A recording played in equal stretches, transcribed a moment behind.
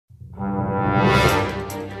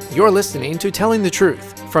You're listening to Telling the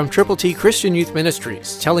Truth from Triple T Christian Youth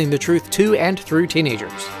Ministries, telling the truth to and through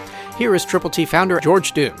teenagers. Here is Triple T founder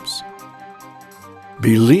George Dooms.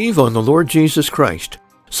 Believe on the Lord Jesus Christ.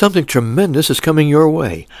 Something tremendous is coming your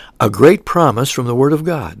way, a great promise from the Word of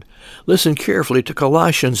God. Listen carefully to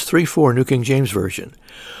Colossians 3:4, New King James Version.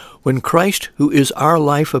 When Christ, who is our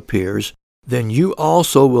life, appears, then you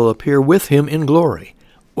also will appear with him in glory.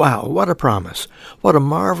 Wow, what a promise. What a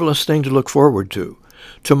marvelous thing to look forward to.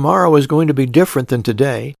 Tomorrow is going to be different than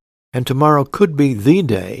today, and tomorrow could be the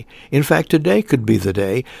day. In fact, today could be the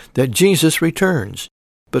day that Jesus returns.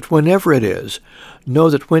 But whenever it is, know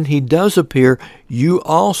that when he does appear, you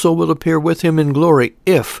also will appear with him in glory.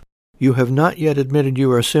 If you have not yet admitted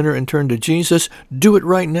you are a sinner and turned to Jesus, do it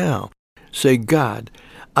right now. Say, God,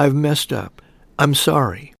 I've messed up. I'm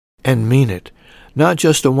sorry. And mean it. Not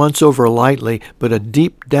just a once-over lightly, but a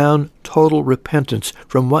deep-down total repentance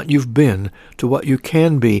from what you've been to what you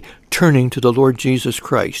can be, turning to the Lord Jesus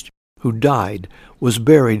Christ, who died, was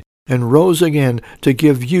buried, and rose again to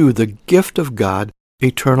give you the gift of God,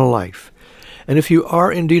 eternal life. And if you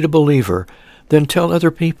are indeed a believer, then tell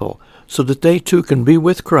other people, so that they too can be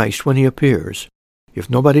with Christ when he appears. If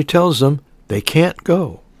nobody tells them, they can't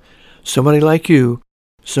go. Somebody like you,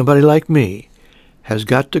 somebody like me, has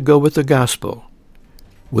got to go with the gospel.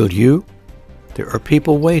 Will you? There are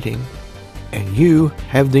people waiting, and you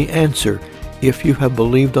have the answer if you have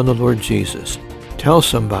believed on the Lord Jesus. Tell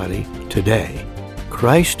somebody today.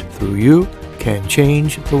 Christ, through you, can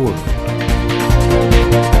change the world.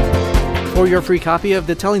 For your free copy of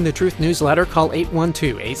the Telling the Truth newsletter, call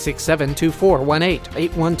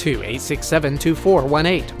 812-867-2418,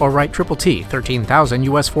 812-867-2418, or write Triple T, 13,000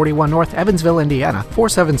 U.S. 41 North, Evansville, Indiana,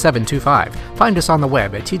 47725. Find us on the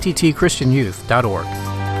web at tttchristianyouth.org.